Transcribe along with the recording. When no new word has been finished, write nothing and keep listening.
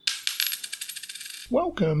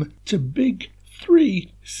Welcome to Big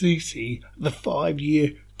 3CC, the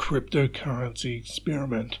 5-year cryptocurrency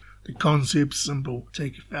experiment. The concept's simple.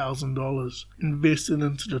 Take $1,000, invest it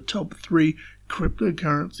into the top 3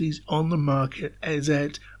 cryptocurrencies on the market as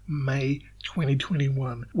at May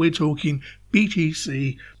 2021. We're talking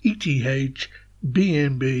BTC, ETH,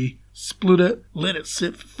 BNB. Split it, let it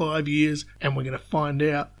sit for 5 years, and we're going to find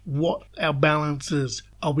out what our balance is.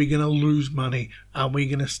 Are we going to lose money? Are we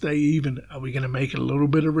going to stay even? Are we going to make a little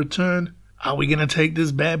bit of return? Are we going to take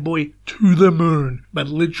this bad boy to the moon? But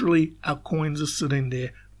literally, our coins are sitting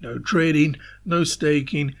there. No trading, no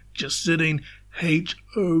staking, just sitting.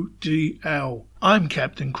 HODL. I'm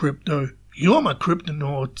Captain Crypto. You're my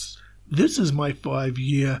Cryptonauts. This is my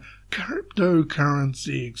 5-year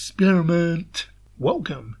cryptocurrency experiment.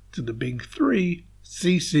 Welcome to the Big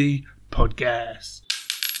 3CC podcast.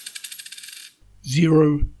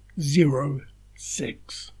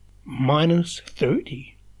 006 minus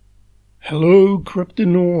 30. Hello,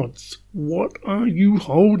 Cryptonauts. What are you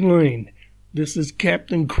holding? This is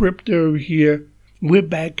Captain Crypto here. We're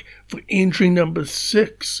back for entry number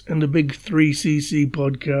 6 in the Big 3CC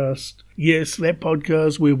podcast. Yes, that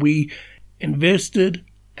podcast where we invested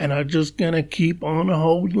and are just gonna keep on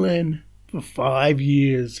holding for 5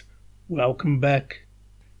 years. Welcome back.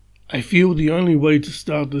 I feel the only way to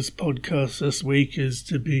start this podcast this week is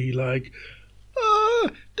to be like,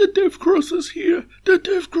 the Death Cross is here, the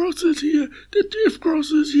Death Cross is here, the Death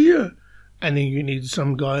Cross is here. And then you need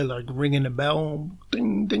some guy like ringing a bell,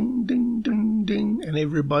 ding, ding, ding, ding, ding, and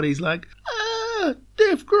everybody's like,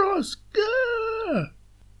 Death Cross,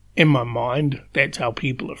 In my mind, that's how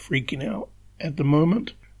people are freaking out at the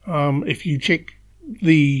moment. If you check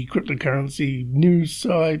the cryptocurrency news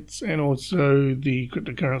sites and also the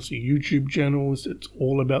cryptocurrency YouTube channels, it's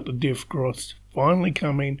all about the Death Cross finally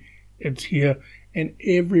coming. It's here, and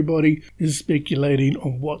everybody is speculating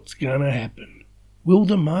on what's gonna happen. Will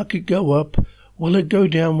the market go up? Will it go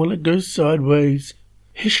down? Will it go sideways?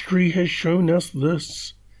 History has shown us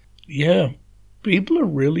this. Yeah, people are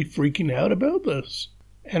really freaking out about this.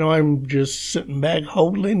 And I'm just sitting back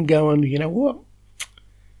holding, going, you know what?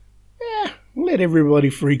 Let everybody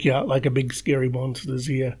freak out like a big scary monster's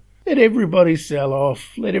here. Let everybody sell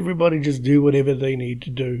off. Let everybody just do whatever they need to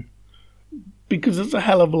do. Because it's a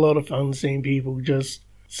hell of a lot of fun seeing people just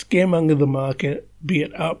scaremonger the market, be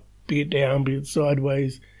it up, be it down, be it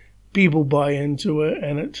sideways. People buy into it,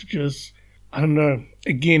 and it's just, I don't know.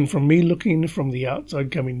 Again, from me looking from the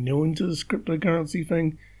outside, coming new into this cryptocurrency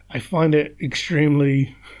thing, I find it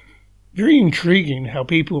extremely, very intriguing how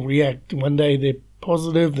people react. One day they're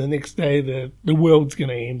positive, the next day the world's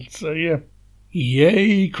gonna end. So yeah,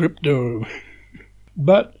 yay crypto.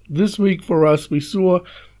 But this week for us, we saw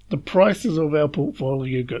the prices of our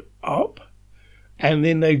portfolio go up and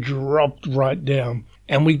then they dropped right down,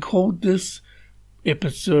 and we called this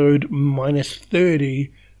episode minus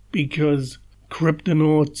 30 because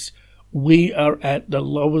Cryptonauts, we are at the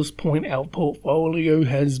lowest point our portfolio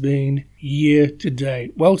has been year to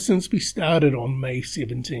date. Well, since we started on May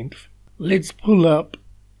 17th. Let's pull up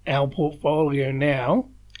our portfolio now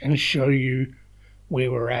and show you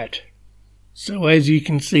where we're at. So as you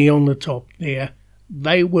can see on the top there,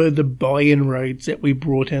 they were the buy-in rates that we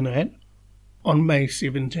brought in at on May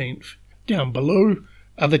 17th. Down below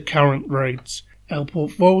are the current rates. Our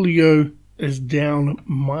portfolio is down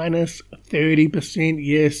minus 30%,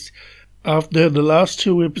 yes. After the last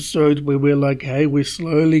 2 episodes where we're like, hey, we're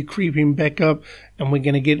slowly creeping back up and we're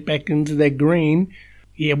going to get back into that green.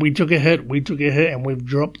 Yeah, we took a hit, and we've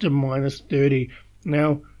dropped to minus 30.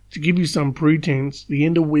 Now, to give you some pretense, the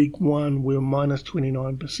end of week 1, we're minus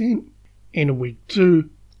 29%. End of week 2,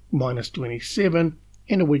 minus 27.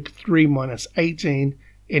 End of week 3, minus 18.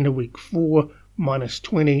 End of week 4, minus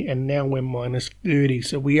 20. And now we're minus 30.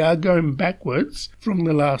 So we are going backwards from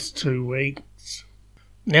the last 2 weeks.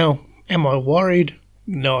 Now, am I worried?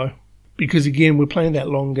 No. Because again, we're playing that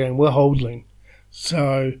long game. We're holding.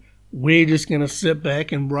 So we're just going to sit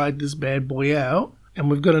back and ride this bad boy out. And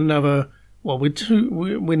we've got another, well,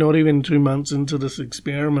 we're not even 2 months into this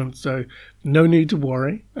experiment, so no need to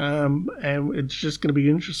worry. And it's just going to be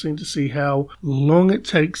interesting to see how long it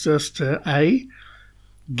takes us to, A,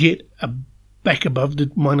 get back above the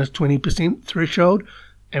minus 20% threshold,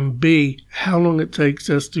 and B, how long it takes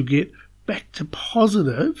us to get back to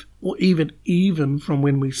positive or even from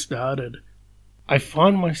when we started. I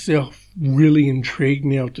find myself really intrigued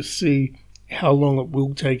now to see how long it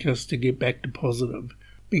will take us to get back to positive,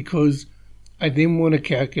 because I then want to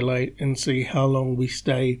calculate and see how long we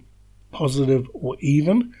stay positive or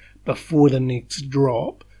even before the next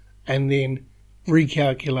drop, and then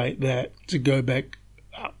recalculate that to go back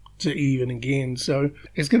up to even again. So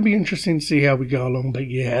it's going to be interesting to see how we go along. But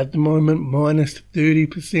yeah, at the moment, minus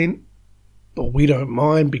 30%. But we don't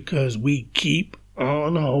mind because we keep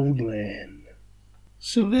on holding.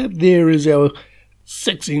 So that there is our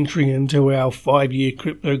 6th entry into our 5-year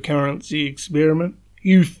cryptocurrency experiment.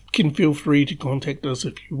 You can feel free to contact us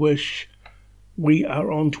if you wish. We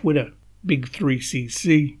are on Twitter,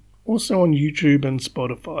 Big3CC. Also on YouTube and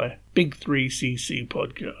Spotify, Big3CC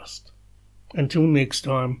Podcast. Until next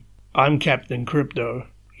time, I'm Captain Crypto.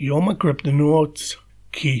 You're my Cryptonauts.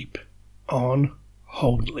 Keep on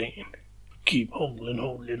holding. Keep holding,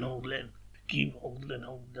 holding, holding. Keep holding,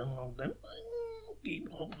 holding, holding. Keep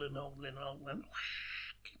holding, holding, holding.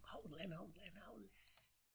 Keep holding, holding.